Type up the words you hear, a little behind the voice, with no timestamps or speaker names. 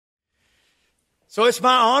So it's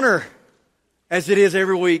my honor, as it is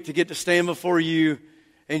every week, to get to stand before you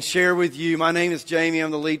and share with you. My name is Jamie.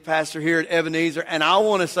 I'm the lead pastor here at Ebenezer, and I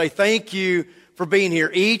want to say thank you for being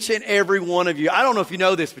here, each and every one of you. I don't know if you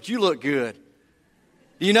know this, but you look good.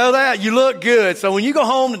 Do you know that? You look good. So when you go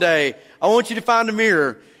home today, I want you to find a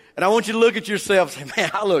mirror, and I want you to look at yourself and say,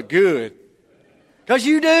 man, I look good. Because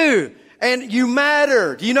you do, and you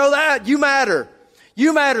matter. Do you know that? You matter.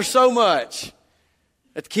 You matter so much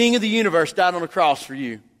that the King of the universe died on the cross for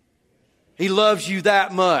you. He loves you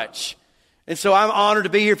that much. And so I'm honored to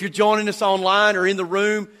be here. If you're joining us online or in the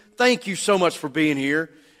room, thank you so much for being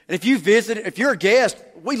here. And if you visit, if you're a guest,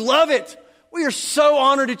 we love it. We are so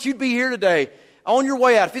honored that you'd be here today. On your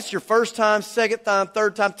way out, if it's your first time, second time,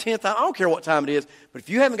 third time, 10th time, I don't care what time it is, but if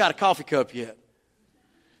you haven't got a coffee cup yet,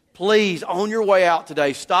 please, on your way out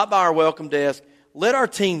today, stop by our welcome desk. Let our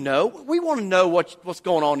team know. We want to know what's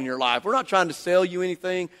going on in your life. We're not trying to sell you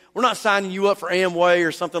anything. We're not signing you up for Amway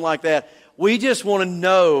or something like that. We just want to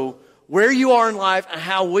know where you are in life and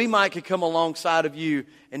how we might could come alongside of you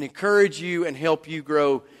and encourage you and help you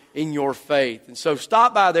grow in your faith. And so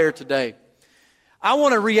stop by there today. I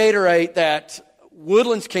want to reiterate that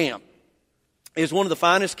Woodlands Camp is one of the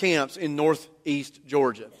finest camps in northeast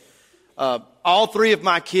Georgia. All three of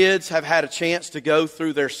my kids have had a chance to go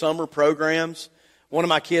through their summer programs. One of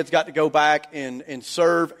my kids got to go back and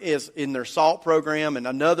serve in their SALT program, and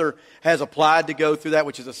another has applied to go through that,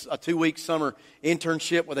 which is a 2-week summer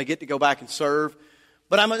internship where they get to go back and serve.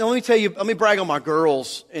 But let me tell you, let me brag on my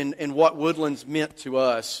girls and what Woodlands meant to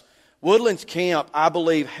us. Woodlands Camp, I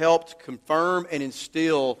believe, helped confirm and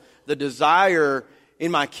instill the desire in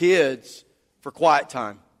my kids for quiet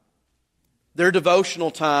time. Their devotional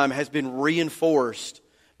time has been reinforced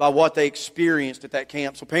by what they experienced at that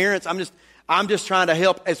camp. So parents, I'm just trying to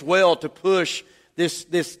help as well to push this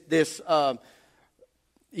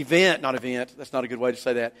event, that's not a good way to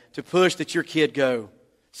say that, to push that your kid go.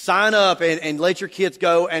 Sign up and let your kids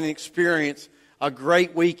go and experience a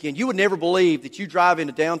great weekend. You would never believe that you drive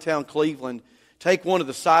into downtown Cleveland, take one of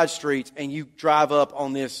the side streets, and you drive up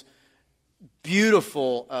on this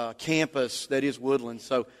beautiful campus that is Woodland.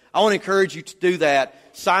 So I want to encourage you to do that.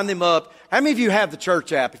 Sign them up. How many of you have the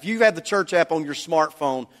church app? If you have the church app on your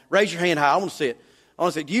smartphone, raise your hand high. I want to see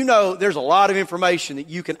it. Do you know there's a lot of information that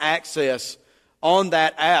you can access on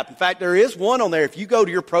that app? In fact, there is one on there. If you go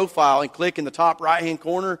to your profile and click in the top right-hand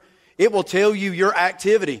corner, it will tell you your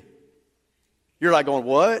activity. You're like going,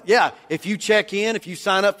 what? Yeah, if you check in, if you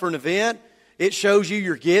sign up for an event, it shows you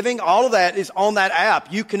your giving. All of that is on that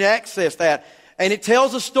app. You can access that. And it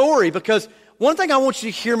tells a story, because one thing I want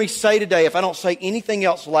you to hear me say today, if I don't say anything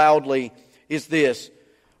else loudly, is this.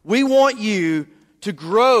 We want you to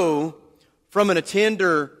grow from an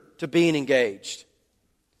attender to being engaged.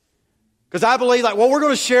 Because I believe what we're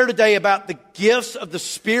going to share today about the gifts of the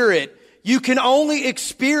Spirit, you can only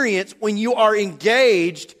experience when you are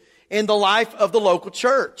engaged in the life of the local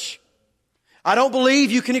church. I don't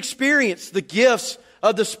believe you can experience the gifts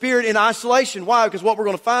of the Spirit in isolation. Why? Because what we're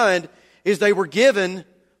going to find is they were given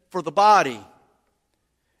for the body.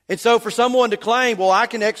 And so for someone to claim, well, I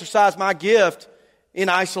can exercise my gift in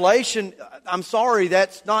isolation, I'm sorry,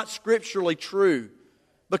 that's not scripturally true,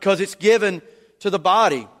 because it's given to the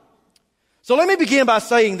body. So let me begin by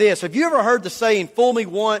saying this. Have you ever heard the saying, fool me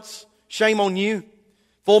once, shame on you?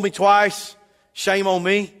 Fool me twice, shame on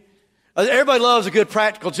me? Everybody loves a good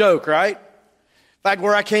practical joke, right? In fact,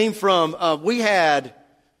 where I came from, we had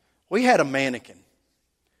a mannequin.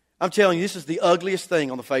 I'm telling you, this is the ugliest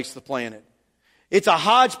thing on the face of the planet. It's a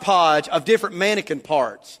hodgepodge of different mannequin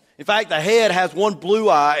parts. In fact, the head has one blue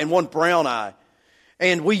eye and one brown eye.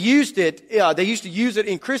 And we used it, they used to use it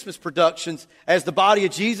in Christmas productions as the body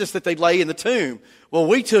of Jesus that they'd lay in the tomb. Well,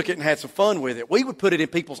 we took it and had some fun with it. We would put it in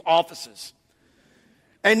people's offices.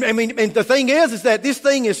 And the thing is that this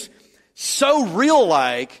thing is so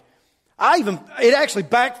real-like, it actually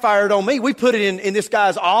backfired on me. We put it in this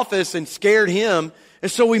guy's office and scared him. And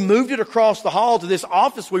so we moved it across the hall to this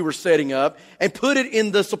office we were setting up and put it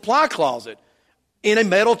in the supply closet in a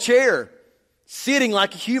metal chair, sitting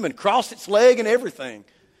like a human, crossed its leg and everything.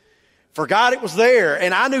 Forgot it was there.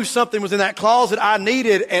 And I knew something was in that closet I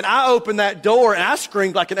needed. And I opened that door and I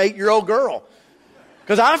screamed like an 8-year-old girl.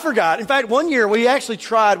 Because I forgot. In fact, one year we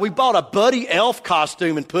bought a Buddy Elf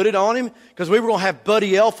costume and put it on him because we were going to have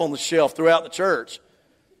Buddy Elf on the shelf throughout the church.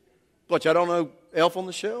 What, y'all don't know Elf on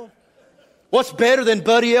the Shelf? What's better than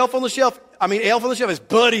Buddy Elf on the shelf? Elf on the shelf is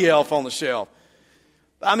Buddy Elf on the shelf.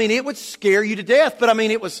 It would scare you to death, but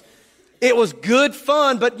it was good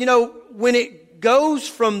fun. But, when it goes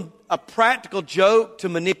from a practical joke to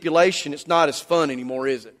manipulation, it's not as fun anymore,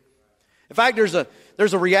 is it? In fact, there's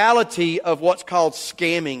there's a reality of what's called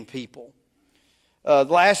scamming people.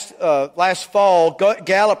 Last fall,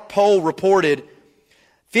 Gallup poll reported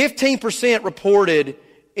 15% reported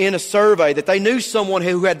in a survey that they knew someone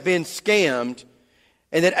who had been scammed,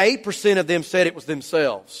 and that 8% of them said it was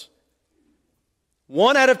themselves.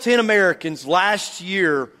 1 out of 10 Americans last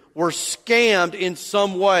year were scammed in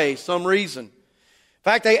some way, some reason. In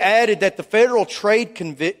fact, they added that the Federal Trade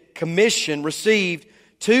Commission received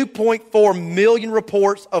 2.4 million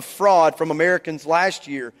reports of fraud from Americans last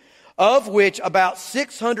year, of which about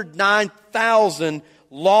 609,000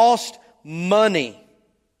 lost money.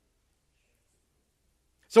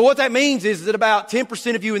 So what that means is that about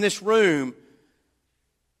 10% of you in this room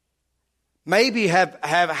maybe have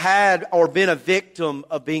had or been a victim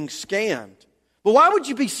of being scammed. But why would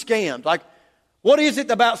you be scammed? Like, what is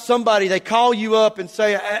it about somebody, they call you up and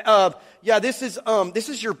say, this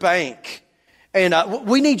is your bank, and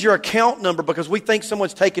we need your account number because we think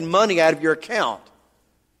someone's taking money out of your account.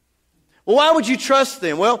 Well, why would you trust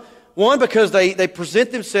them? Well, one, because they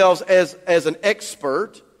present themselves as an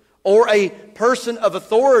expert or a person of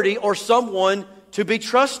authority or someone to be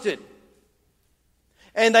trusted.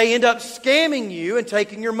 And they end up scamming you and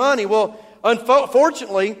taking your money. Well,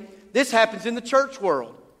 unfortunately, this happens in the church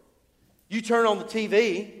world. You turn on the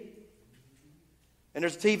TV, and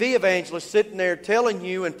there's a TV evangelist sitting there telling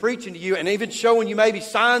you and preaching to you and even showing you maybe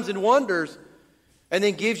signs and wonders, and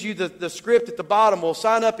then gives you the script at the bottom, well,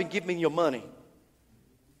 sign up and give me your money.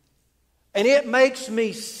 And it makes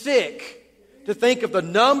me sick to think of the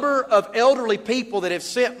number of elderly people that have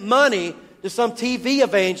sent money to some TV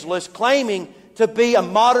evangelist claiming to be a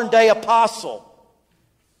modern-day apostle.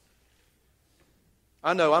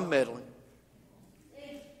 I know, I'm meddling.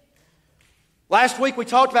 Last week we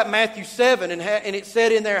talked about Matthew 7, and it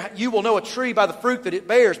said in there, you will know a tree by the fruit that it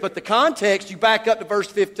bears. But the context, you back up to verse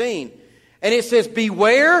 15, and it says,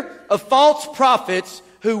 beware of false prophets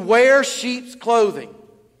who wear sheep's clothing.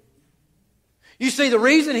 You see, the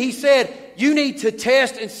reason he said you need to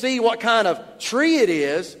test and see what kind of tree it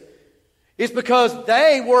is because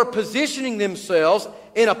they were positioning themselves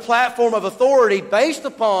in a platform of authority based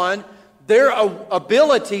upon their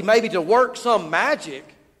ability maybe to work some magic.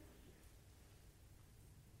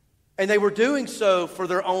 And they were doing so for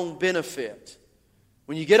their own benefit.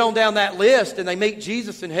 When you get on down that list and they meet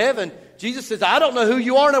Jesus in heaven, Jesus says, I don't know who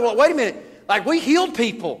you are. No, well, wait a minute. Like, we healed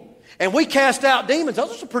people and we cast out demons.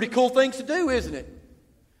 Those are some pretty cool things to do, isn't it?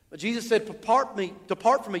 But Jesus said, depart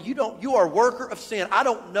from me. You are a worker of sin. I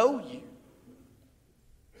don't know you.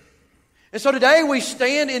 And so today we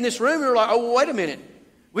stand in this room and we're like, oh, wait a minute.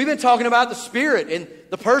 We've been talking about the Spirit and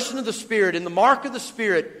the person of the Spirit and the mark of the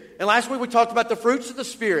Spirit. And last week we talked about the fruits of the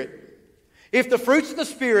Spirit. If the fruits of the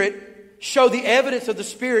Spirit show the evidence of the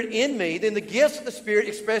Spirit in me, then the gifts of the Spirit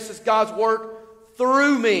expresses God's work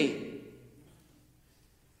through me.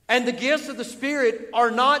 And the gifts of the Spirit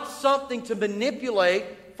are not something to manipulate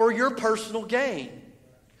for your personal gain.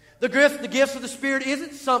 The gifts of the Spirit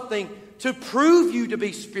isn't something to prove you to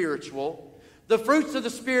be spiritual. The fruits of the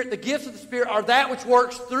Spirit, the gifts of the Spirit are that which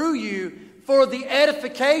works through you for the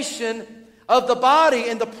edification of the body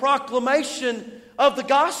and the proclamation of the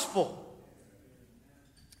gospel.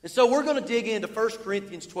 And so we're going to dig into 1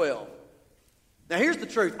 Corinthians 12. Now here's the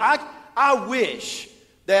truth. I wish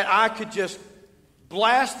that I could just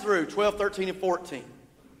blast through 12, 13, and 14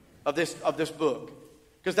 of this book.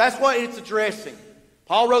 Because that's what it's addressing.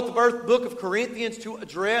 Paul wrote the book of Corinthians to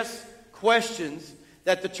address questions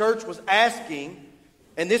that the church was asking.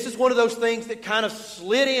 And this is one of those things that kind of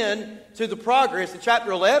slid in to the progress. In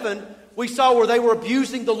chapter 11, we saw where they were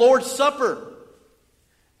abusing the Lord's Supper.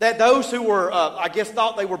 That those who were,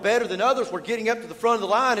 thought they were better than others were getting up to the front of the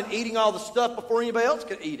line and eating all the stuff before anybody else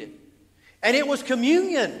could eat it. And it was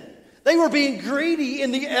communion. They were being greedy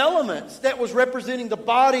in the elements that was representing the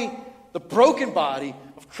body, the broken body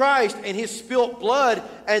of Christ and His spilt blood,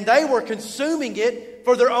 and they were consuming it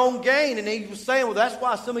for their own gain. And he was saying, well, that's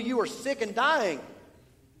why some of you are sick and dying.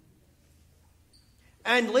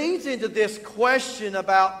 And leads into this question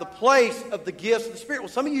about the place of the gifts of the Spirit. Well,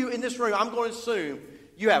 some of you in this room, I'm going to assume,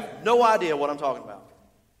 you have no idea what I'm talking about.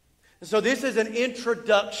 And so this is an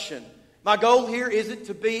introduction. My goal here isn't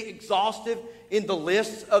to be exhaustive in the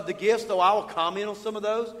lists of the gifts, though I will comment on some of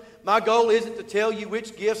those. My goal isn't to tell you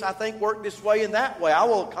which gifts I think work this way and that way. I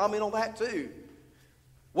will comment on that too.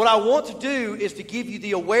 What I want to do is to give you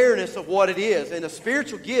the awareness of what it is. And a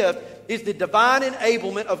spiritual gift is the divine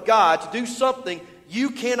enablement of God to do something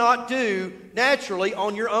you cannot do naturally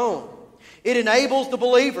on your own. It enables the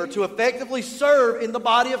believer to effectively serve in the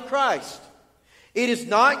body of Christ. It is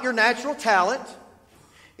not your natural talent.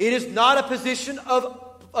 It is not a position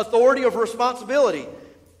of authority, of responsibility.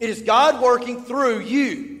 It is God working through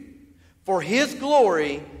you for His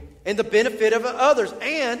glory and the benefit of others.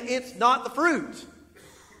 And it's not the fruit.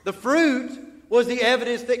 The fruit was the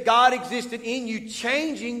evidence that God existed in you,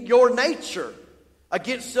 changing your nature.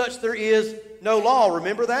 Against such there is no law.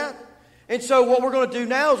 Remember that? And so what we're going to do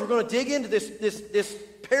now is we're going to dig into this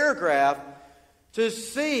paragraph to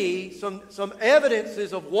see some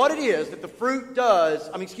evidences of what it is that the fruit does,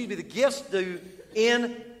 the gifts do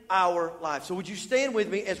in our life. So would you stand with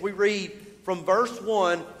me as we read from verse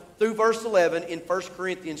 1 through verse 11 in 1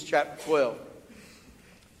 Corinthians chapter 12.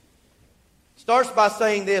 Starts by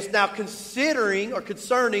saying this, now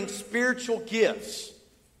concerning spiritual gifts,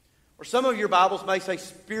 or some of your Bibles may say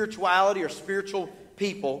spirituality or spiritual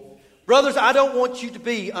people. Brothers, I don't want you to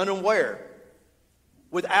be unaware,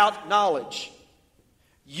 without knowledge.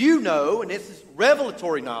 You know, and this is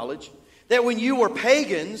revelatory knowledge, that when you were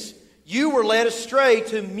pagans, you were led astray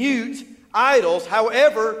to mute idols,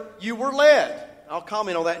 however you were led. I'll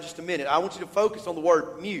comment on that in just a minute. I want you to focus on the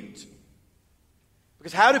word mute.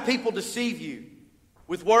 Because how do people deceive you?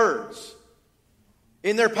 With words.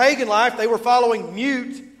 In their pagan life, they were following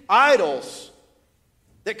mute idols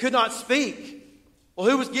that could not speak. Well,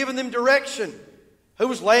 who was giving them direction? Who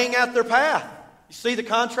was laying out their path? You see the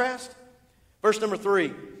contrast? Verse number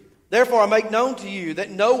 3. Therefore I make known to you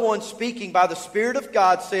that no one speaking by the Spirit of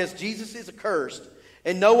God says Jesus is accursed,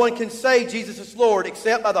 and no one can say Jesus is Lord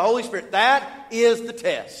except by the Holy Spirit. That is the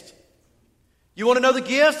test. You want to know the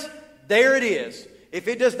gifts? There it is. If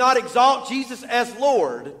it does not exalt Jesus as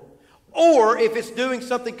Lord, or if it's doing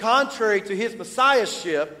something contrary to His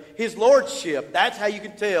Messiahship, His Lordship, that's how you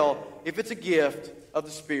can tell if it's a gift of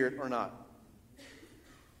the Spirit or not.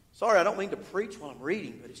 Sorry, I don't mean to preach while I'm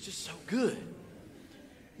reading, but it's just so good.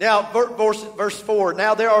 Now, verse 4.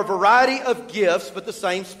 Now there are a variety of gifts, but the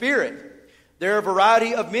same Spirit. There are a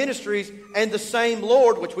variety of ministries, and the same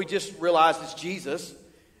Lord, which we just realized is Jesus.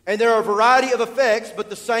 And there are a variety of effects, but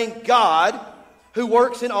the same God, who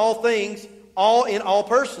works in all things, all in all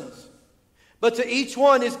persons. But to each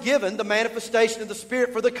one is given the manifestation of the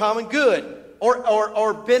Spirit for the common good,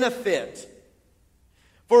 or benefit.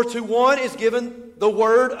 For to one is given the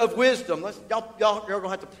word of wisdom. Y'all are going to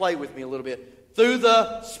have to play with me a little bit. Through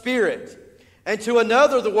the Spirit. And to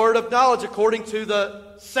another the word of knowledge according to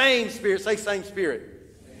the same Spirit. Say same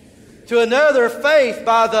Spirit. To another faith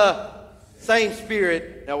by the same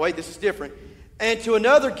Spirit. Now wait, this is different. And to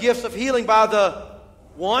another gifts of healing by the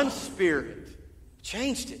one Spirit.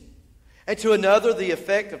 Changed it. And to another the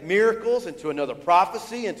effect of miracles, and to another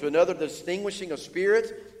prophecy, and to another the distinguishing of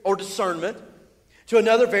spirits or discernment. To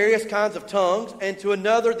another various kinds of tongues, and to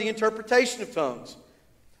another the interpretation of tongues.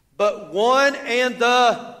 But one and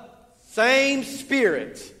the same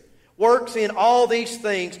Spirit works in all these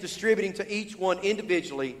things, distributing to each one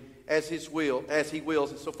individually as He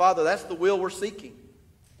wills. And so, Father, that's the will we're seeking.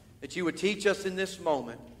 That you would teach us in this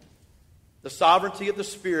moment the sovereignty of the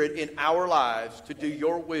Spirit in our lives to do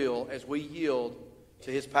your will as we yield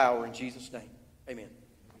to His power in Jesus' name. Amen.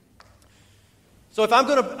 So if I'm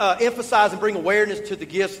going to emphasize and bring awareness to the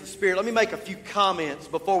gifts of the Spirit, let me make a few comments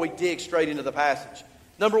before we dig straight into the passage.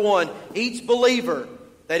 Number one, each believer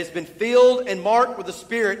that has been filled and marked with the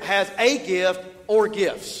Spirit has a gift or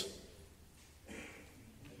gifts.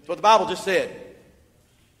 That's what the Bible just said.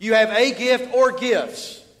 You have a gift or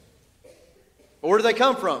gifts. Where do they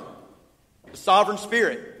come from? The sovereign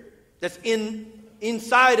Spirit that's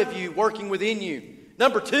inside of you, working within you.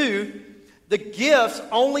 Number two, the gifts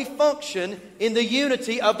only function in the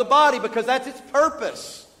unity of the body because that's its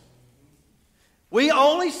purpose. We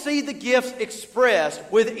only see the gifts expressed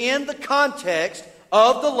within the context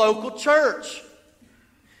of the local church.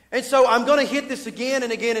 And so I'm going to hit this again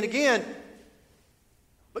and again and again.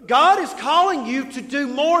 But God is calling you to do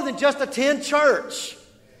more than just attend church.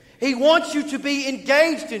 He wants you to be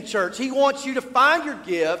engaged in church. He wants you to find your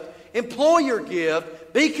gift, employ your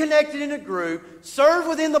gift, be connected in a group, serve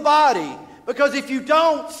within the body. Because if you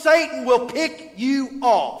don't, Satan will pick you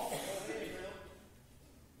off.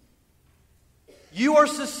 You are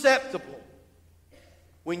susceptible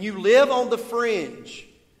when you live on the fringe.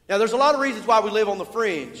 Now, there's a lot of reasons why we live on the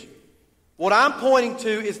fringe. What I'm pointing to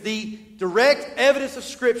is the direct evidence of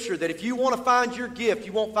Scripture that if you want to find your gift,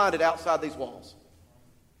 you won't find it outside these walls.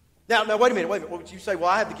 Now, wait a minute. What would you say? Well,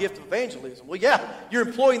 I have the gift of evangelism. Well, yeah, you're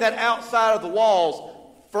employing that outside of the walls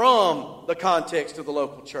from the context of the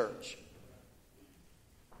local church.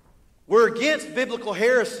 We're against biblical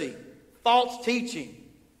heresy, false teaching.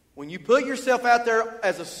 When you put yourself out there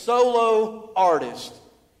as a solo artist,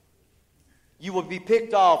 you will be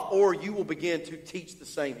picked off or you will begin to teach the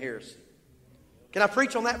same heresy. Can I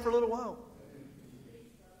preach on that for a little while?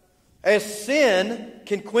 As sin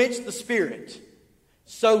can quench the Spirit,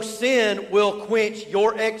 so sin will quench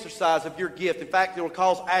your exercise of your gift. In fact, it will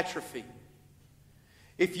cause atrophy.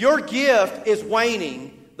 If your gift is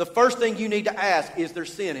waning, the first thing you need to ask, is there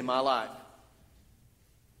sin in my life?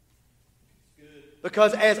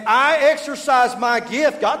 Because as I exercise my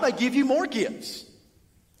gift, God may give you more gifts.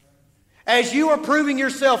 As you are proving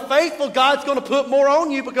yourself faithful, God's going to put more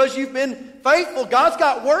on you because you've been faithful. God's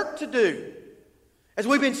got work to do. As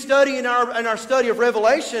we've been studying in our study of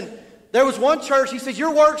Revelation, there was one church, he says,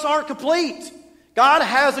 your works aren't complete. God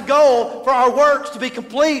has a goal for our works to be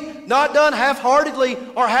complete, not done half-heartedly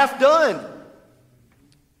or half done.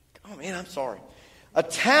 Oh man, I'm sorry. A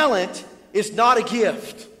talent is not a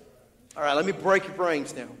gift. All right, let me break your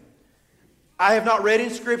brains now. I have not read in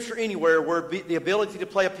Scripture anywhere where the ability to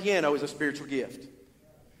play a piano is a spiritual gift.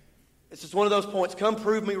 This is one of those points. Come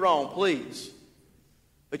prove me wrong, please.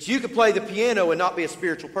 But you can play the piano and not be a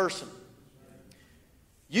spiritual person.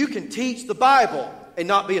 You can teach the Bible and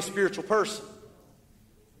not be a spiritual person.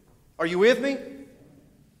 Are you with me?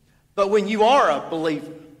 But when you are a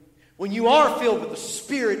believer, when you are filled with the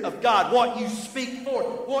Spirit of God, what you speak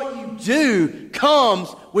forth, what you do comes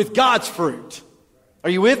with God's fruit. Are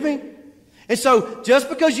you with me? And so, just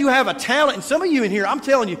because you have a talent, and some of you in here, I'm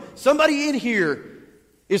telling you, somebody in here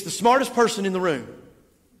is the smartest person in the room.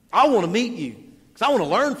 I want to meet you, because I want to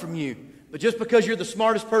learn from you. But just because you're the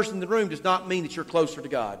smartest person in the room does not mean that you're closer to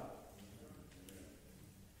God.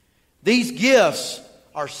 These gifts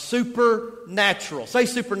are supernatural. Say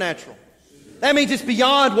supernatural. That means it's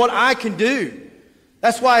beyond what I can do.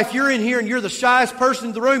 That's why if you're in here and you're the shyest person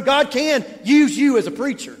in the room, God can use you as a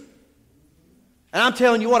preacher. And I'm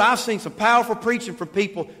telling you what, I've seen some powerful preaching from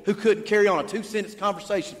people who couldn't carry on a 2-sentence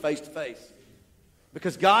conversation face to face.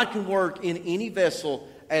 Because God can work in any vessel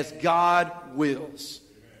as God wills.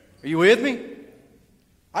 Are you with me?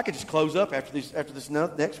 I could just close up after this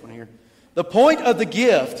next one here. The point of the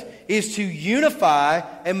gift is to unify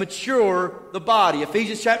and mature the body.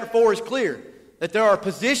 Ephesians chapter 4 is clear that there are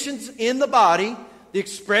positions in the body, the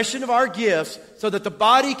expression of our gifts, so that the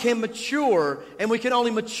body can mature, and we can only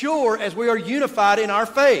mature as we are unified in our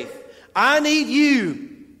faith. I need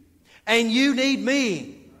you, and you need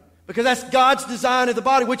me, because that's God's design of the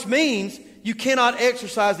body, which means you cannot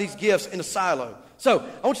exercise these gifts in a silo. So,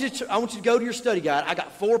 I want you to go to your study guide. I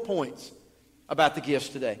got 4 points about the gifts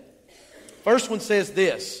today. First one says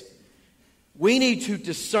this: we need to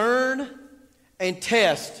discern and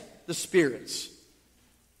test the spirits.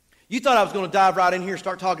 You thought I was going to dive right in here and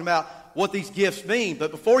start talking about what these gifts mean. But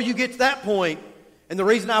before you get to that point, and the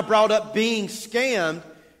reason I brought up being scammed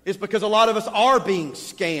is because a lot of us are being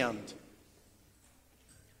scammed.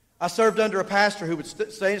 I served under a pastor who would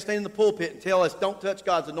stand in the pulpit and tell us, don't touch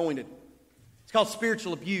God's anointed. It's called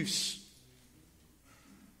spiritual abuse.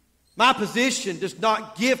 My position does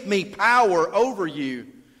not give me power over you.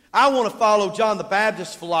 I want to follow John the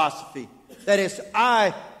Baptist's philosophy. That is,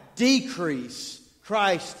 I decrease,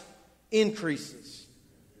 Christ increases.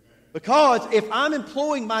 Because if I'm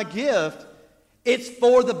employing my gift, it's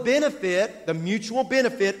for the benefit, the mutual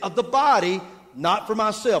benefit of the body, not for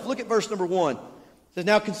myself. Look at verse number 1. It says,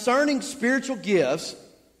 now concerning spiritual gifts,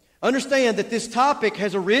 understand that this topic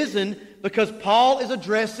has arisen because Paul is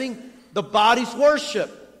addressing the body's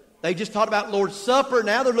worship. They just talked about Lord's Supper.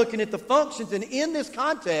 Now they're looking at the functions. And in this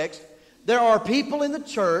context, there are people in the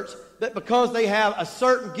church that because they have a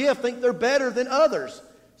certain gift think they're better than others.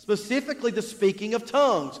 Specifically the speaking of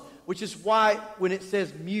tongues, which is why when it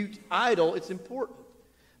says mute idol, it's important.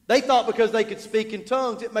 They thought because they could speak in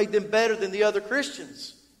tongues, it made them better than the other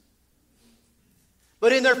Christians.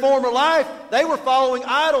 But in their former life, they were following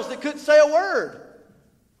idols that couldn't say a word.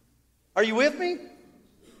 Are you with me?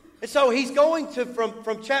 And so he's going to,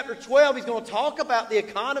 from chapter 12, he's going to talk about the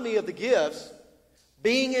economy of the gifts,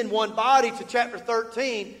 being in one body, to chapter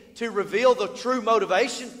 13, to reveal the true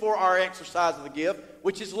motivation for our exercise of the gift,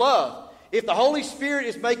 which is love. If the Holy Spirit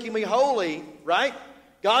is making me holy, right?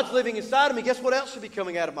 God's living inside of me, guess what else should be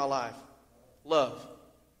coming out of my life? Love.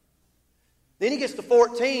 Then he gets to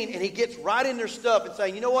 14, and he gets right in their stuff and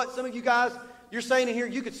saying, you know what, some of you guys, you're saying in here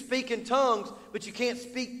you could speak in tongues, but you can't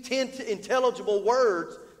speak 10 intelligible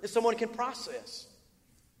words that someone can process.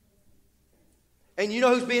 And you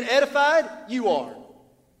know who's being edified? You are.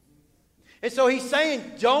 And so he's saying,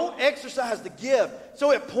 don't exercise the gift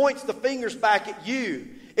so it points the fingers back at you.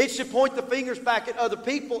 It should point the fingers back at other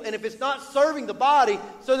people. And if it's not serving the body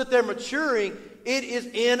so that they're maturing, it is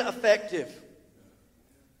ineffective.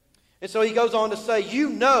 And so he goes on to say, you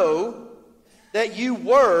know that you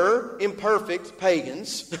were imperfect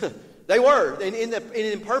pagans. They were. In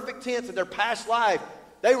imperfect tense of their past life,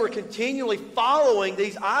 They were continually following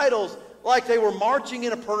these idols like they were marching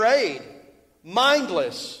in a parade,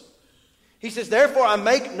 mindless. He says, therefore I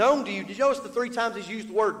make known to you. Did you notice the 3 times he's used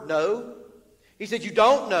the word know? He said, you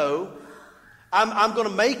don't know. I'm going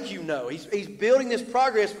to make you know. He's building this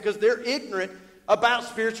progress because they're ignorant about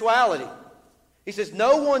spirituality. He says,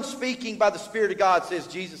 no one speaking by the Spirit of God says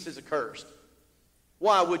Jesus is accursed.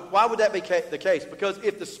 Why would that be the case? Because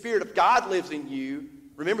if the Spirit of God lives in you,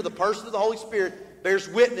 remember the person of the Holy Spirit bears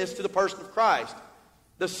witness to the person of Christ.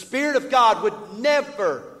 The Spirit of God would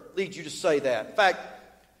never lead you to say that. In fact,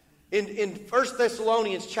 in 1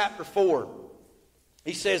 Thessalonians chapter 4,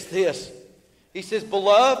 he says this. He says,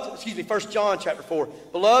 1 John chapter 4,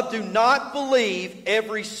 beloved, do not believe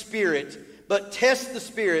every spirit, but test the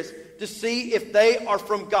spirits to see if they are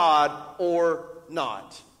from God or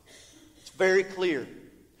not. It's very clear.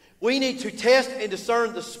 We need to test and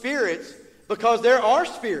discern the spirits because there are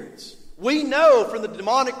spirits. We know from the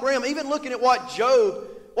demonic realm, even looking at what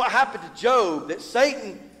happened to Job, that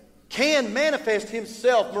Satan can manifest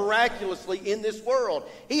himself miraculously in this world.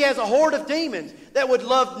 He has a horde of demons that would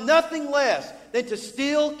love nothing less than to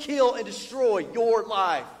steal, kill, and destroy your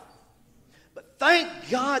life. But thank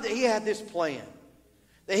God that he had this plan,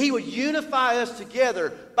 that he would unify us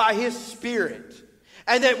together by his Spirit.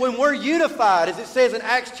 And that when we're unified, as it says in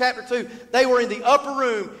Acts chapter 2, they were in the upper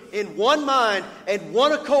room in one mind and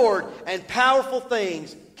one accord, and powerful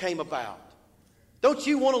things came about. Don't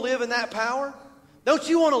you want to live in that power? Don't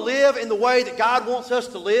you want to live in the way that God wants us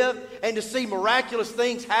to live and to see miraculous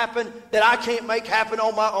things happen that I can't make happen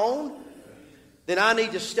on my own? Then I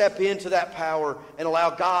need to step into that power and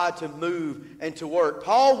allow God to move and to work.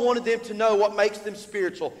 Paul wanted them to know what makes them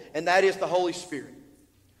spiritual, and that is the Holy Spirit.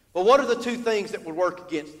 But what are the 2 things that would work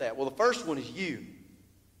against that? Well, the first one is you.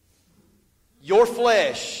 Your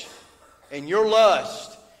flesh and your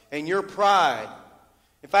lust and your pride.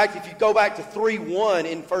 In fact, if you go back to 3:1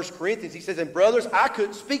 in 1 Corinthians, he says, and brothers, I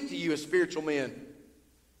couldn't speak to you as spiritual men,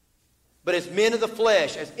 but as men of the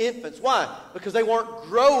flesh, as infants. Why? Because they weren't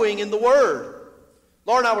growing in the Word.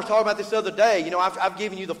 Laura and I were talking about this the other day. You know, I've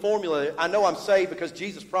given you the formula. I know I'm saved because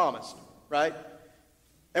Jesus promised, right?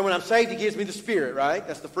 And when I'm saved, he gives me the Spirit, right?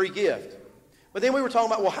 That's the free gift. But then we were talking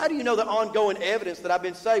about, well, how do you know the ongoing evidence that I've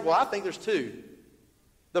been saved? Well, I think there's 2.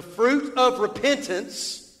 The fruit of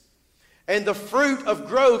repentance and the fruit of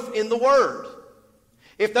growth in the Word.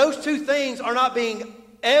 If those 2 things are not being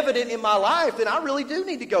evident in my life, then I really do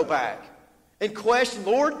need to go back and question,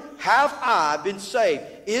 Lord, have I been saved?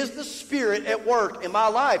 Is the Spirit at work in my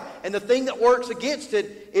life? And the thing that works against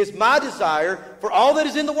it is my desire for all that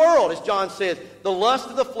is in the world, as John says, the lust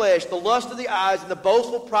of the flesh, the lust of the eyes, and the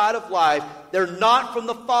boastful pride of life. They're not from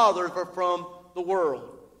the Father, but from the world.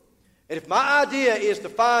 And if my idea is to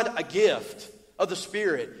find a gift of the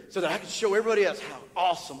Spirit so that I can show everybody else how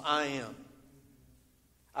awesome I am,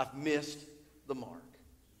 I've missed the mark.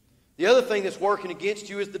 The other thing that's working against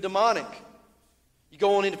you is the demonic. You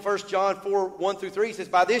go on into 1 John 4:1-3, he says,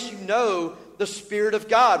 by this you know the Spirit of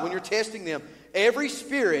God when you're testing them. Every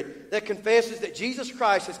spirit that confesses that Jesus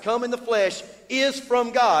Christ has come in the flesh is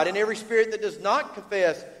from God, and every spirit that does not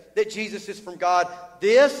confess that Jesus is from God,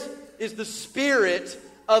 this is the spirit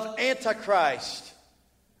of Antichrist.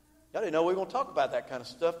 Y'all didn't know we were going to talk about that kind of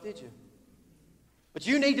stuff, did you? But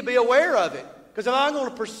you need to be aware of it, because if I'm going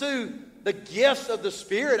to pursue the gifts of the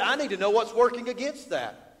Spirit, I need to know what's working against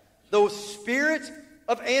that. The spirit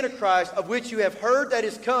of Antichrist, of which you have heard that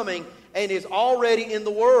is coming and is already in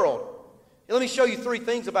the world. Let me show you 3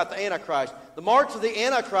 things about the Antichrist. The marks of the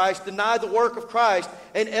Antichrist deny the work of Christ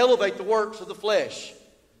and elevate the works of the flesh.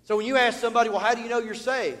 So when you ask somebody, well, how do you know you're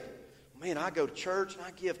saved? Man, I go to church and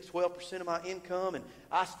I give 12% of my income and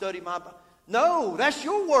I study my Bible. No, that's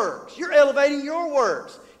your works. You're elevating your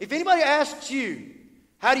works. If anybody asks you,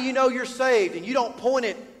 how do you know you're saved, and you don't point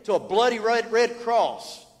it to a bloody red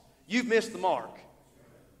cross, you've missed the mark.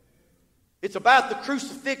 It's about the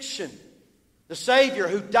crucifixion, the Savior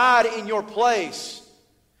who died in your place.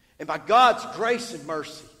 And by God's grace and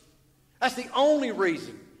mercy, that's the only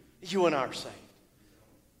reason you and I are saved.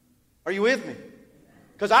 Are you with me?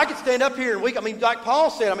 Because I could stand up here and like Paul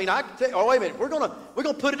said, I could tell, oh, wait a minute, we're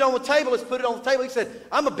gonna put it on the table. Let's put it on the table. He said,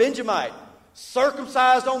 I'm a Benjamite,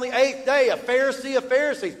 circumcised on the 8th day, a Pharisee of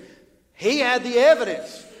Pharisees. He had the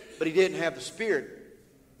evidence, but he didn't have the Spirit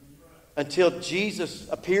until Jesus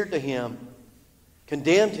appeared to him,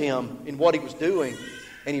 condemned him in what he was doing,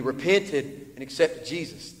 and he repented and accepted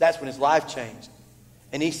Jesus. That's when his life changed.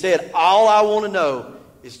 And he said, all I want to know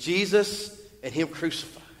is Jesus and him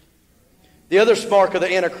crucified. The other mark of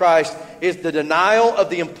the Antichrist is the denial of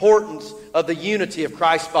the importance of the unity of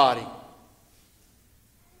Christ's body.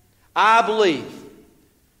 I believe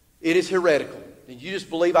It is heretical. And you just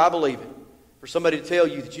believe I believe it. For somebody to tell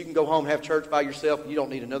you that you can go home and have church by yourself and you don't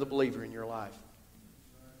need another believer in your life.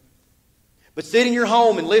 But sit in your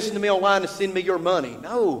home and listen to me online and send me your money.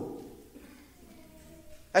 No.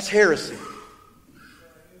 That's heresy.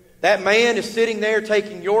 That man is sitting there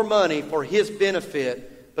taking your money for his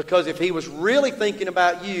benefit, because if he was really thinking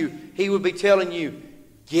about you, he would be telling you,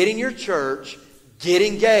 get in your church, get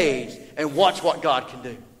engaged, and watch what God can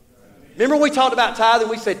do. Remember we talked about tithing?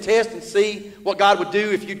 We said test and see what God would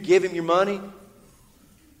do if you'd give Him your money.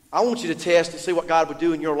 I want you to test and see what God would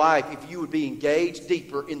do in your life if you would be engaged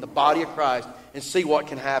deeper in the body of Christ and see what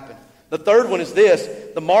can happen. The third one is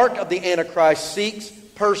this. The mark of the Antichrist seeks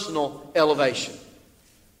personal elevation.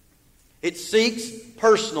 It seeks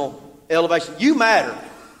personal elevation. You matter.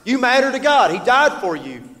 You matter to God. He died for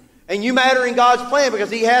you. And you matter in God's plan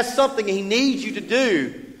because He has something He needs you to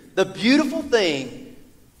do. The beautiful thing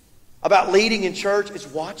about leading in church is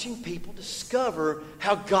watching people discover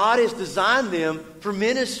how God has designed them for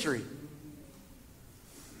ministry.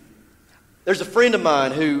 There's a friend of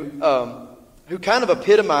mine who kind of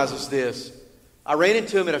epitomizes this. I ran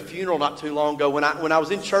into him at a funeral not too long ago. When I was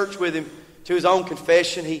in church with him, to his own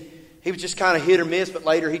confession, he was just kind of hit or miss, but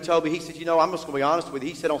later he told me, he said, I'm just going to be honest with you.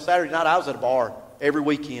 He said, on Saturday night I was at a bar every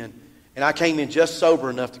weekend, and I came in just sober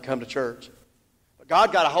enough to come to church. But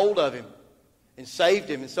God got a hold of him and saved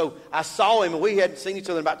him. And so I saw him, and we hadn't seen each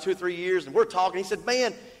other in about 2 or 3 years, and we're talking. He said,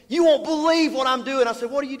 man, you won't believe what I'm doing. I said,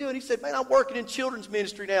 what are you doing? He said, man, I'm working in children's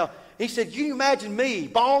ministry now. He said, you imagine me,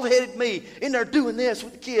 bald-headed me, in there doing this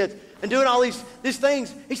with the kids and doing all these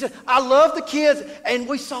things. He said, I love the kids, and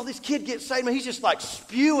we saw this kid get saved. And he's just like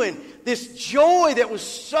spewing this joy that was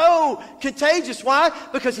so contagious. Why?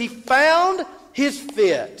 Because he found his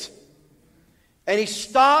fit. And he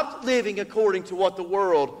stopped living according to what the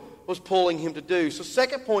world was pulling him to do. So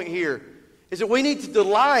second point here is that we need to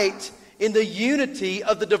delight in the unity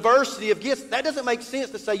of the diversity of gifts. That doesn't make sense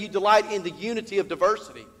to say you delight in the unity of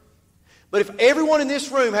diversity. But if everyone in this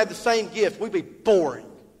room had the same gift, we'd be boring.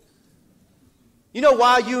 You know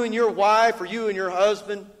why you and your wife or you and your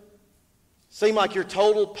husband seem like you're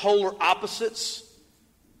total polar opposites?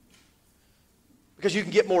 Because you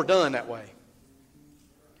can get more done that way.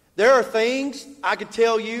 There are things I can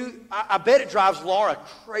tell you, I bet it drives Laura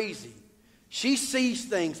crazy. She sees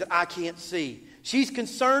things that I can't see. She's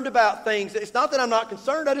concerned about things. It's not that I'm not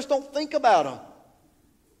concerned, I just don't think about them.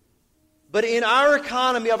 But in our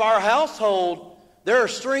economy of our household, there are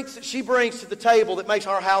strengths that she brings to the table that makes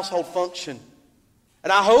our household function.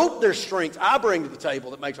 And I hope there's strengths I bring to the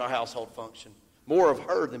table that makes our household function. More of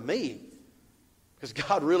her than me. Because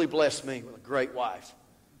God really blessed me with a great wife.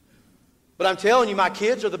 But I'm telling you, my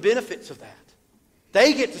kids are the benefits of that.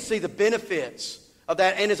 They get to see the benefits of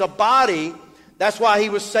that. And as a body, that's why he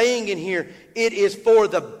was saying in here, it is for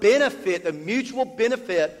the benefit, the mutual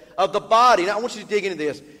benefit of the body. Now I want you to dig into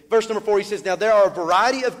this. Verse number 4, he says, now there are a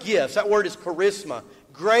variety of gifts. That word is charisma.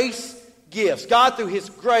 Grace gifts. God, through His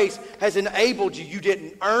grace, has enabled you. You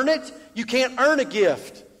didn't earn it. You can't earn a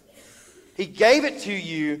gift. He gave it to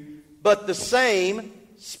you, but the same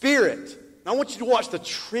Spirit. Now I want you to watch the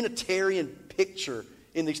Trinitarian picture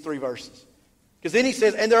in these 3 verses. Because then he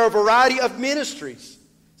says, and there are a variety of ministries.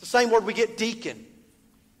 It's the same word we get deacon.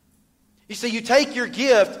 You see, you take your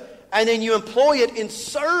gift and then you employ it in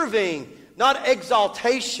serving, not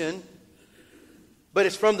exaltation, but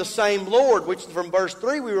it's from the same Lord, which from verse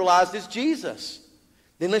 3 we realized is Jesus.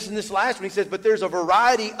 Then listen to this last one. He says, but there's a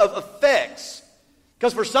variety of effects.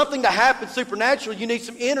 Because for something to happen supernaturally, you need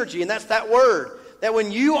some energy, and that's that word. That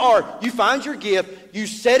when you find your gift, you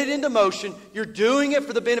set it into motion, you're doing it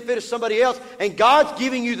for the benefit of somebody else, and God's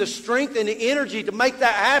giving you the strength and the energy to make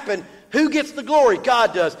that happen. Who gets the glory?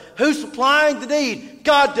 God does. Who's supplying the need?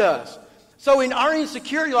 God does. So in our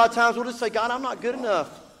insecurity, a lot of times we'll just say, God, I'm not good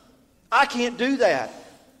enough. I can't do that.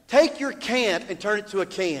 Take your can't and turn it to a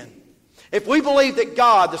can. If we believe that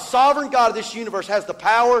God, the sovereign God of this universe, has the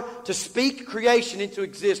power to speak creation into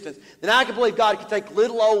existence, then I can believe God can take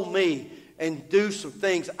little old me and do some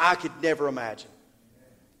things I could never imagine.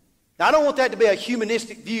 Now, I don't want that to be a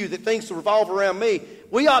humanistic view that things revolve around me.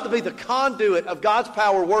 We ought to be the conduit of God's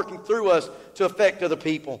power working through us to affect other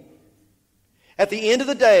people. At the end of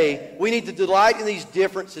the day, we need to delight in these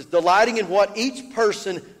differences, delighting in what each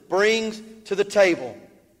person brings to the table.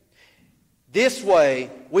 This way,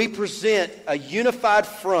 we present a unified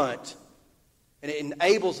front, and it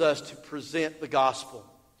enables us to present the gospel.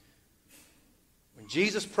 When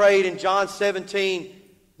Jesus prayed in John 17,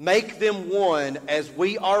 make them one as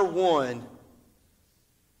we are one.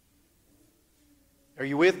 Are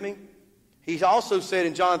you with me? He also said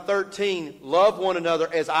in John 13, love one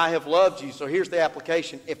another as I have loved you. So here's the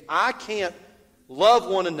application. If I can't love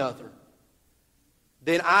one another,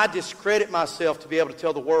 then I discredit myself to be able to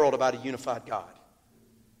tell the world about a unified God.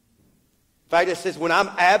 In fact, it says when I'm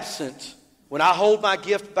absent, when I hold my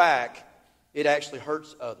gift back, it actually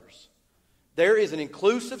hurts others. There is an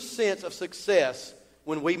inclusive sense of success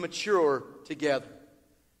when we mature together.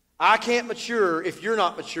 I can't mature if you're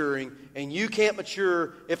not maturing, and you can't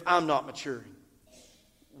mature if I'm not maturing.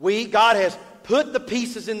 God has put the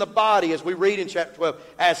pieces in the body, as we read in chapter 12,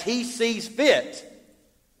 as He sees fit.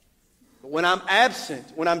 But when I'm absent,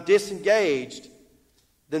 when I'm disengaged,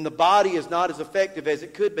 then the body is not as effective as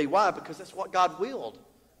it could be. Why? Because that's what God willed.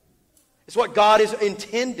 It's what God has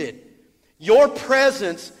intended. Your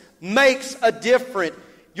presence makes a difference.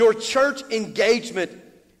 Your church engagement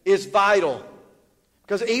is vital.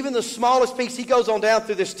 Because even the smallest piece, he goes on down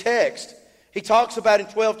through this text. He talks about in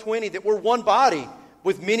 12:20 that we're one body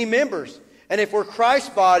with many members. And if we're Christ's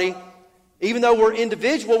body, even though we're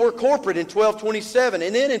individual, we're corporate in 12:27.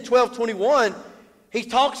 And then in 12:21, he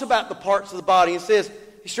talks about the parts of the body and says,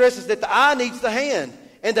 he stresses that the eye needs the hand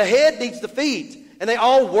and the head needs the feet. And they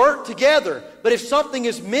all work together. But if something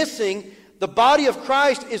is missing, the body of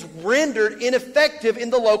Christ is rendered ineffective in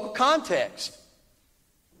the local context.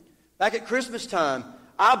 Back at Christmas time,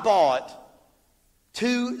 I bought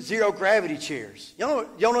 2 zero-gravity chairs. Y'all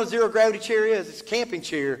know what a zero-gravity chair is? It's a camping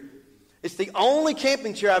chair. It's the only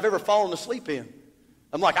camping chair I've ever fallen asleep in.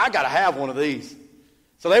 I'm like, I got to have one of these.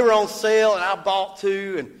 So they were on sale, and I bought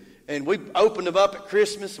 2, and we opened them up at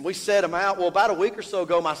Christmas, and we set them out. Well, about a week or so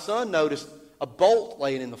ago, my son noticed a bolt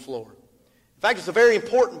laying in the floor. In fact, it's a very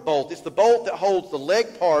important bolt. It's the bolt that holds the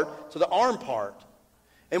leg part to the arm part.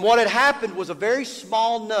 And what had happened was a very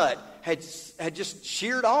small nut had just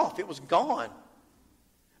sheared off. It was gone.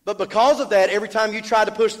 But because of that, every time you tried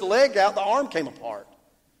to push the leg out, the arm came apart.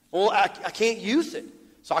 Well, I can't use it.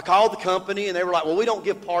 So I called the company, and they were like, well, we don't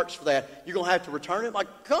give parts for that. You're going to have to return it. I'm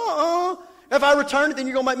like, come on. If I return it, then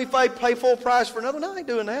you're going to make me pay full price for another. No, I ain't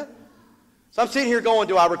doing that. So I'm sitting here going,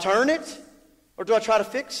 do I return it or do I try to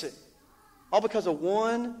fix it? All because of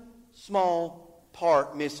one small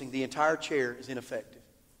part missing. The entire chair is ineffective.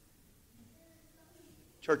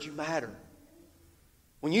 Church, you matter.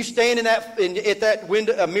 When you stand at that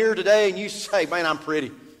window, mirror today, and you say, man, I'm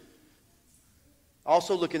pretty.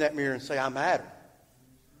 Also look in that mirror and say, I matter.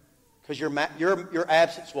 Because your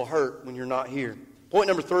absence will hurt when you're not here. Point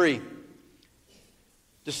number 3.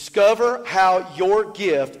 Discover how your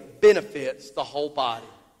gift benefits the whole body.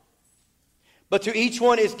 But to each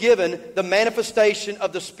one is given the manifestation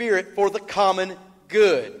of the Spirit for the common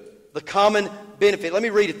good. The common benefit. Let me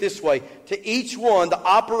read it this way. To each one, the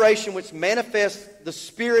operation which manifests the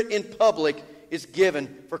Spirit in public is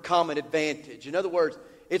given for common advantage. In other words,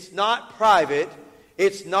 it's not private.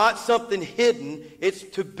 It's not something hidden. It's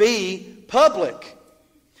to be public.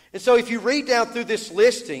 And so if you read down through this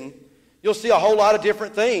listing, you'll see a whole lot of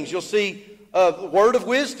different things. You'll see word of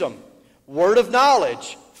wisdom, word of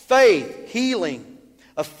knowledge, faith, healing,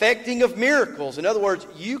 effecting of miracles. In other words,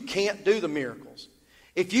 you can't do the miracles.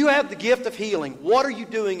 If you have the gift of healing, what are you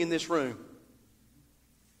doing in this room?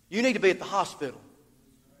 You need to be at the hospital.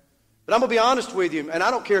 But I'm going to be honest with you, and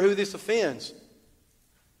I don't care who this offends.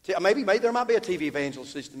 Maybe there might be a TV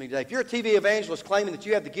evangelist listening to me today. If you're a TV evangelist claiming that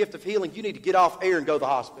you have the gift of healing, you need to get off air and go to the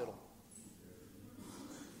hospital.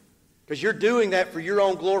 Because you're doing that for your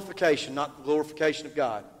own glorification, not the glorification of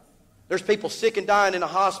God. There's people sick and dying in a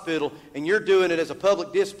hospital, and you're doing it as a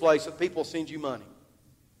public display so people will send you money.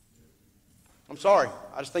 I'm sorry.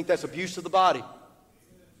 I just think that's abuse of the body.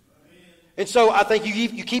 And so I think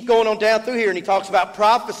you keep going on down through here, and he talks about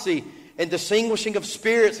prophecy and distinguishing of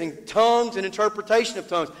spirits and tongues and interpretation of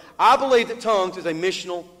tongues. I believe that tongues has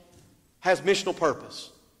missional purpose.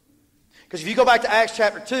 Because if you go back to Acts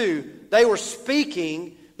chapter 2, they were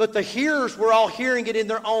speaking, but the hearers were all hearing it in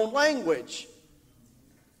their own language.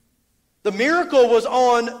 The miracle was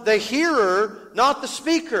on the hearer, not the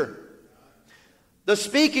speaker. The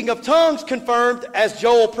speaking of tongues confirmed, as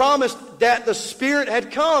Joel promised, that the Spirit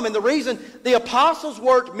had come. And the reason the apostles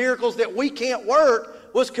worked miracles that we can't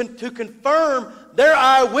work was to confirm their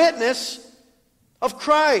eyewitness of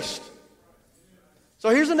Christ. So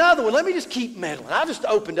here's another one. Let me just keep meddling. I just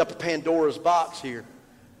opened up a Pandora's box here.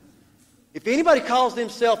 If anybody calls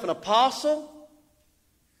themselves an apostle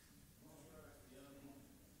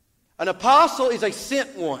is a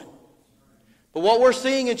sent one. But what we're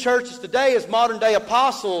seeing in churches today is modern day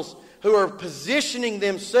apostles who are positioning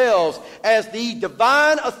themselves as the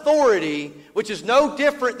divine authority, which is no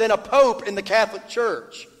different than a pope in the Catholic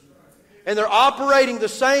Church. And they're operating the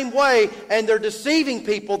same way, and they're deceiving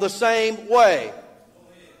people the same way.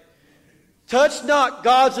 Touch not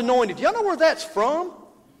God's anointed. Do y'all know where that's from?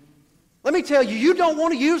 Let me tell you, you don't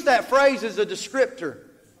want to use that phrase as a descriptor.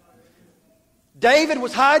 David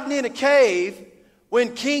was hiding in a cave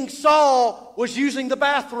when King Saul was using the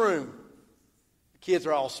bathroom. The kids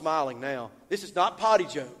are all smiling now. This is not potty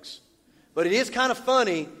jokes. But it is kind of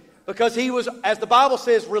funny because he was, as the Bible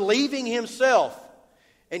says, relieving himself.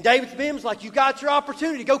 And David's men was like, you got your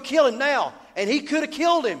opportunity. Go kill him now. And he could have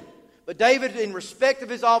killed him. But David, in respect of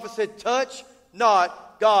his office, said, touch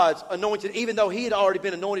not God's anointed, even though he had already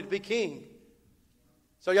been anointed to be king.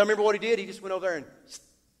 So y'all remember what he did? He just went over there and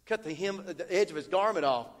cut the edge of his garment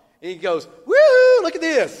off. And he goes, woo, look at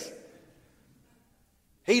this.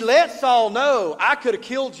 He let Saul know, I could have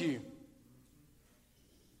killed you.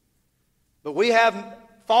 But we have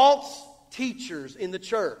false teachers in the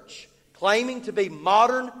church claiming to be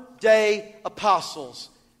modern day apostles,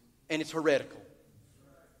 and it's heretical.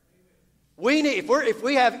 We need, if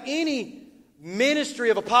we have any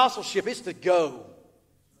ministry of apostleship, it's to go.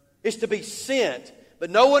 It's to be sent. But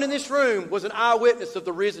no one in this room was an eyewitness of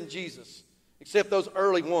the risen Jesus, except those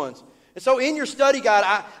early ones. And so in your study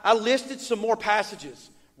guide, I listed some more passages.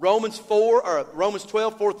 Romans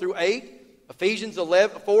 12, 4 through 8, Ephesians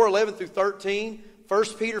 4, 11 through 13, 1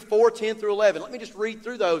 Peter 4, 10 through 11. Let me just read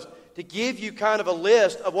through those to give you kind of a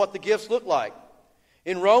list of what the gifts look like.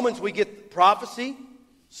 In Romans, we get prophecy,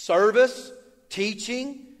 service,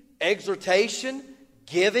 teaching, exhortation,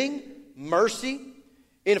 giving, mercy.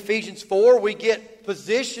 In Ephesians 4, we get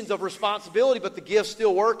positions of responsibility, but the gifts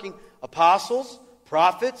still working. Apostles,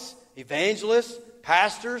 prophets, evangelists,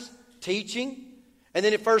 pastors, teaching. And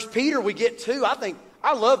then in 1 Peter, we get two.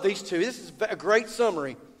 I love these two. This is a great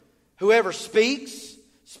summary. Whoever speaks,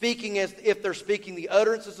 speaking as if they're speaking the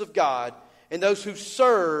utterances of God, and those who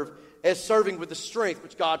serve as serving with the strength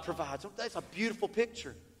which God provides. That's a beautiful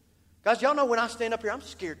picture. Guys, y'all know when I stand up here, I'm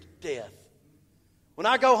scared to death. When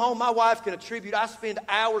I go home, my wife can attribute, I spend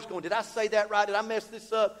hours going, did I say that right? Did I mess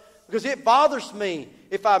this up? Because it bothers me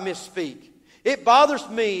if I misspeak. It bothers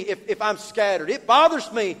me if I'm scattered. It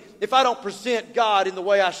bothers me if I don't present God in the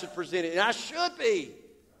way I should present it. And I should be.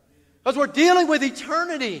 Because we're dealing with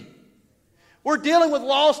eternity. We're dealing with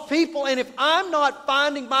lost people. And if I'm not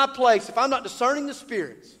finding my place, if I'm not discerning the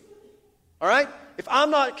spirits, all right? If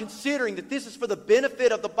I'm not considering that this is for the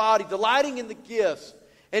benefit of the body, delighting in the gifts,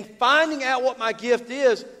 and finding out what my gift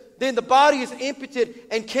is, then the body is impotent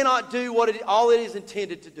and cannot do all it is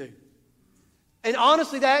intended to do. And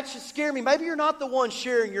honestly, that should scare me. Maybe you're not the one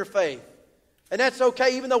sharing your faith. And that's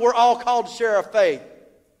okay, even though we're all called to share our faith.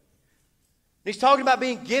 And he's talking about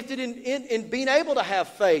being gifted in being able to have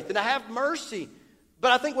faith and to have mercy.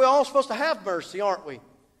 But I think we're all supposed to have mercy, aren't we?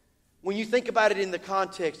 When you think about it in the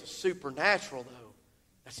context of supernatural, though,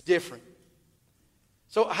 that's different.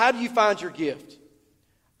 So how do you find your gift?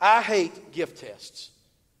 I hate gift tests.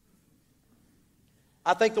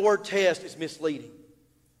 I think the word test is misleading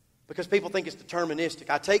because people think it's deterministic.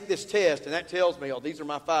 I take this test and that tells me, oh, these are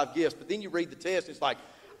my 5 gifts. But then you read the test, it's like,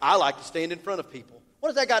 I like to stand in front of people. What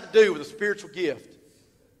does that got to do with a spiritual gift?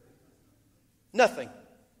 Nothing.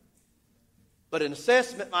 But an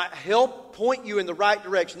assessment might help point you in the right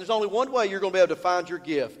direction. There's only one way you're going to be able to find your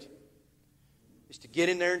gift. Is to get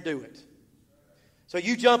in there and do it. So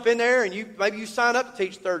you jump in there and maybe you sign up to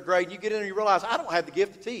teach 3rd grade and you get in there and you realize, I don't have the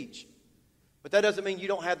gift to teach. But that doesn't mean you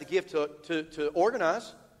don't have the gift to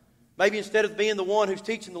organize. Maybe instead of being the one who's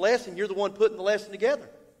teaching the lesson, you're the one putting the lesson together. Did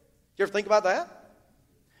you ever think about that?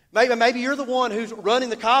 Maybe you're the one who's running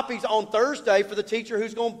the copies on Thursday for the teacher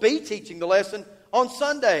who's going to be teaching the lesson on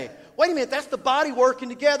Sunday. Wait a minute, that's the body working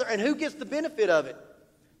together, and who gets the benefit of it?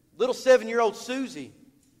 Little 7-year-old Susie,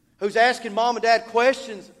 who's asking mom and dad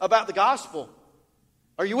questions about the gospel.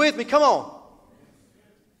 Are you with me? Come on.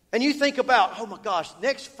 And you think about, oh my gosh,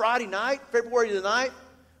 next Friday night, February the 9th,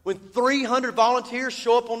 when 300 volunteers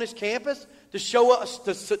show up on this campus to show us,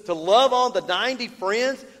 to love on the 90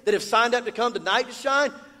 friends that have signed up to come to Night to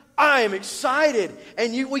Shine, I am excited.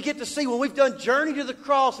 And we get to see, when we've done Journey to the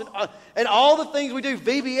Cross and all the things we do,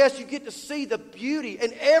 VBS, you get to see the beauty.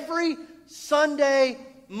 And every Sunday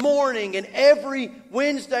morning and every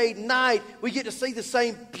Wednesday night, we get to see the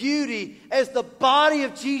same beauty as the body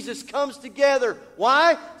of Jesus comes together.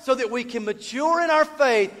 Why? So that we can mature in our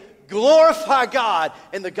faith, glorify God,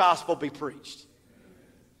 and the gospel be preached.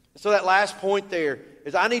 So that last point there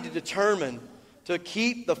is I need to determine to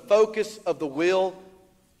keep the focus of the will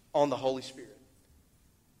on the Holy Spirit.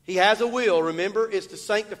 He has a will, remember, it's to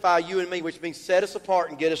sanctify you and me, which means set us apart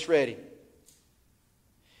and get us ready.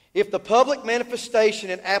 If the public manifestation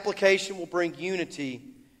and application will bring unity,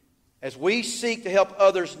 As we seek to help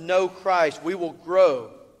others know Christ, we will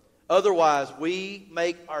grow. Otherwise, we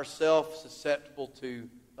make ourselves susceptible to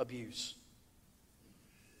abuse.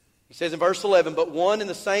 He says in verse 11, but one and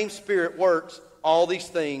the same Spirit works all these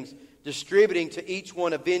things, distributing to each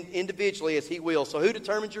one individually as He wills. So who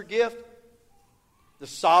determines your gift? The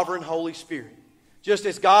sovereign Holy Spirit. Just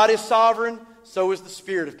as God is sovereign, so is the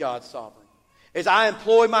Spirit of God sovereign. As I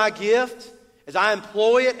employ my gift, as I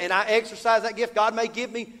employ it and I exercise that gift, God may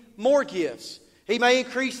give me more gifts. He may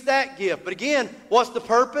increase that gift. But again, what's the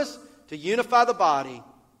purpose? To unify the body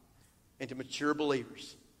and to mature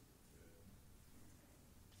believers.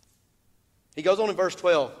 He goes on in verse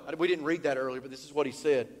 12. We didn't read that earlier, but this is what he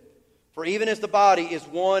said. For even as the body is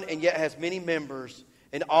one and yet has many members,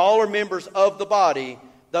 and all are members of the body,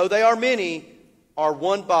 though they are many, are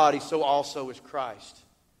one body, so also is Christ.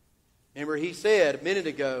 Remember, he said a minute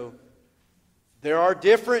ago, there are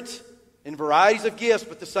different and varieties of gifts,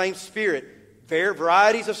 but the same Spirit.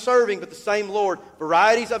 Varieties of serving, but the same Lord.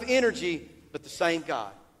 Varieties of energy, but the same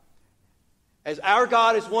God. As our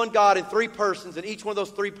God is one God in three persons, and each one of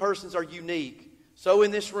those three persons are unique, so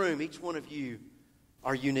in this room, each one of you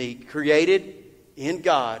are unique. Created in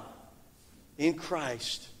God, in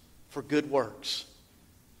Christ, for good works.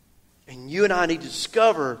 And you and I need to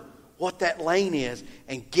discover what that lane is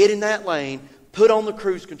and get in that lane, put on the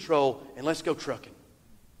cruise control, and let's go trucking.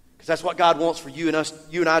 Because that's what God wants for you and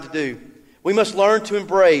I to do. We must learn to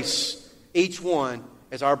embrace each one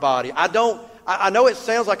as our body. I know it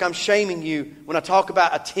sounds like I'm shaming you when I talk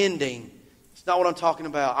about attending. It's not what I'm talking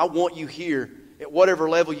about. I want you here at whatever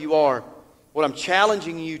level you are. What I'm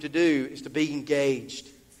challenging you to do is to be engaged.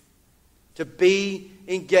 To be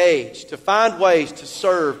engaged. To find ways to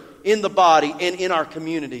serve in the body and in our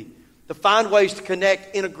community. To find ways to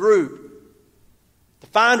connect in a group. To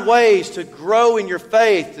find ways to grow in your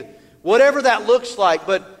faith. Whatever that looks like.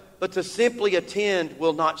 But to simply attend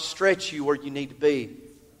will not stretch you where you need to be.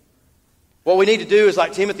 What we need to do is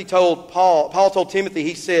like Timothy told Paul. Paul told Timothy,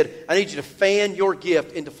 he said, I need you to fan your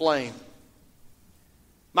gift into flame.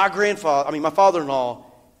 My father-in-law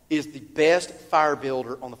is the best fire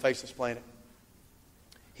builder on the face of this planet.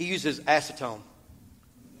 He uses acetone.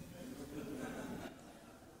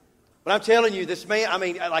 But I'm telling you, this man,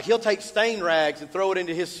 he'll take stain rags and throw it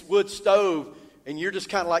into his wood stove, and you're just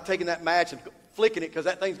kind of like taking that match and flicking it because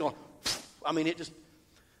that thing's going,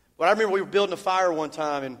 But I remember we were building a fire one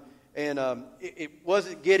time, and it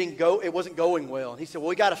wasn't going well. And he said, well,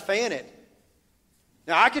 we got to fan it.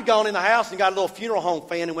 Now, I could have gone in the house and got a little funeral home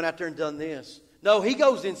fan and went out there and done this. No, he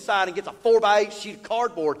goes inside and gets a 4x8 sheet of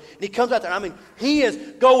cardboard, and he comes out there. He is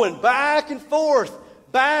going back and forth,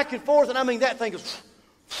 and that thing is,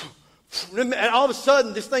 and all of a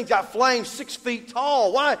sudden, this thing's got flames 6 feet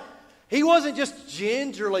tall. Why? He wasn't just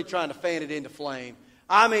gingerly trying to fan it into flame.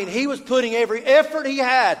 He was putting every effort he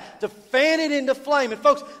had to fan it into flame. And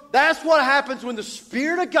folks, that's what happens when the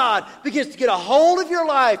Spirit of God begins to get a hold of your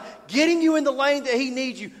life, getting you in the lane that He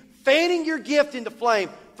needs you, fanning your gift into flame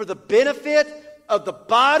for the benefit of the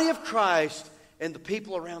body of Christ and the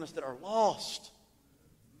people around us that are lost.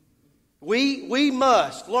 We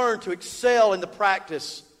must learn to excel in the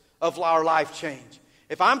practice of our life change.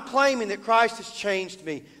 If I'm claiming that Christ has changed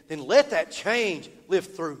me, then let that change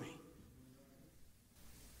live through me.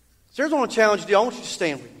 So here's what I want to challenge you to do. I want you to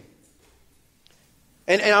stand with me.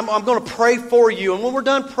 And I'm going to pray for you. And when we're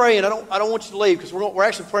done praying, I don't want you to leave because we're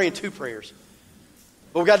actually praying two prayers.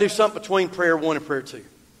 But we've got to do something between prayer one and prayer two.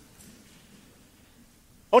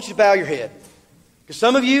 I want you to bow your head. Because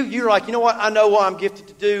some of you, you're like, you know what? I know what I'm gifted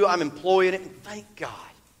to do. I'm employing it. And thank God.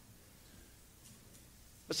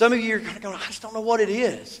 But some of you are kind of going, I just don't know what it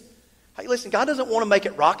is. Hey, listen, God doesn't want to make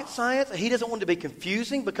it rocket science. He doesn't want it to be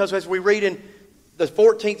confusing because as we read in the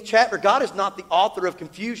 14th chapter, God is not the author of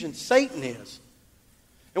confusion. Satan is.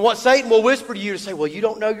 And what Satan will whisper to you to say, well, you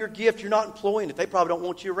don't know your gift. You're not employing it. They probably don't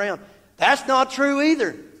want you around. That's not true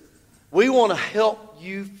either. We want to help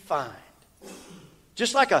you find.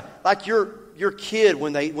 Just like your kid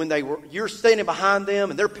you're standing behind them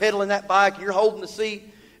and they're pedaling that bike and you're holding the seat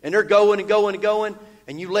and they're going and going and going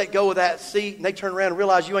and you let go of that seat and they turn around and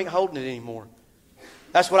realize you ain't holding it anymore.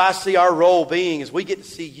 That's what I see our role being, is we get to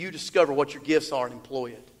see you discover what your gifts are and employ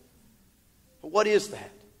it. But what is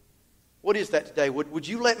that? What is that today? Would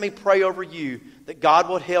you let me pray over you that God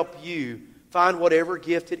would help you find whatever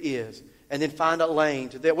gift it is and then find a lane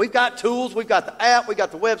to that? We've got tools, we've got the app, we've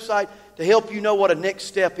got the website to help you know what a next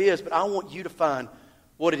step is, but I want you to find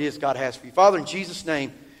what it is God has for you. Father, in Jesus'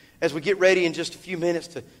 name, as we get ready in just a few minutes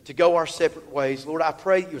to go our separate ways, Lord, I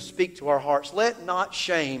pray that you'll speak to our hearts. Let not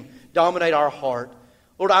shame dominate our heart.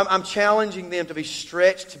 Lord, I'm challenging them to be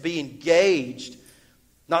stretched, to be engaged,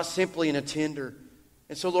 not simply an attender.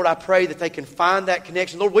 And so, Lord, I pray that they can find that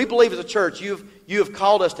connection. Lord, we believe as a church you have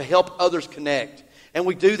called us to help others connect. And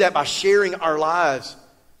we do that by sharing our lives.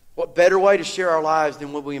 What better way to share our lives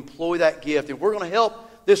than when we employ that gift? And we're going to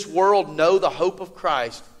help this world know the hope of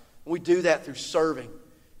Christ. And we do that through serving.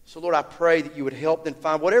 So, Lord, I pray that you would help them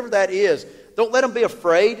find whatever that is. Don't let them be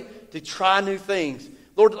afraid to try new things.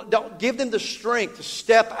 Lord, don't give them the strength to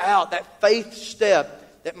step out, that faith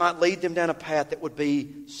step that might lead them down a path that would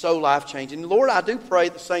be so life-changing. And Lord, I do pray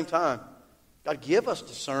at the same time, God, give us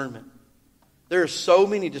discernment. There are so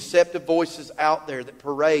many deceptive voices out there that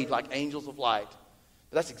parade like angels of light.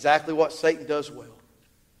 But that's exactly what Satan does well.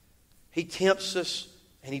 He tempts us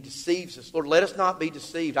and he deceives us. Lord, let us not be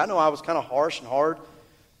deceived. I know I was kind of harsh and hard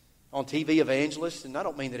on TV evangelists, and I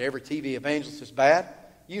don't mean that every TV evangelist is bad.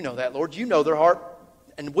 You know that, Lord. You know their heart,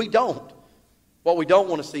 and we don't. What we don't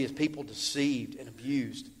want to see is people deceived and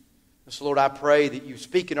abused. And so, Lord, I pray that you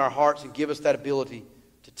speak in our hearts and give us that ability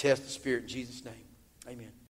to test the Spirit in Jesus' name. Amen.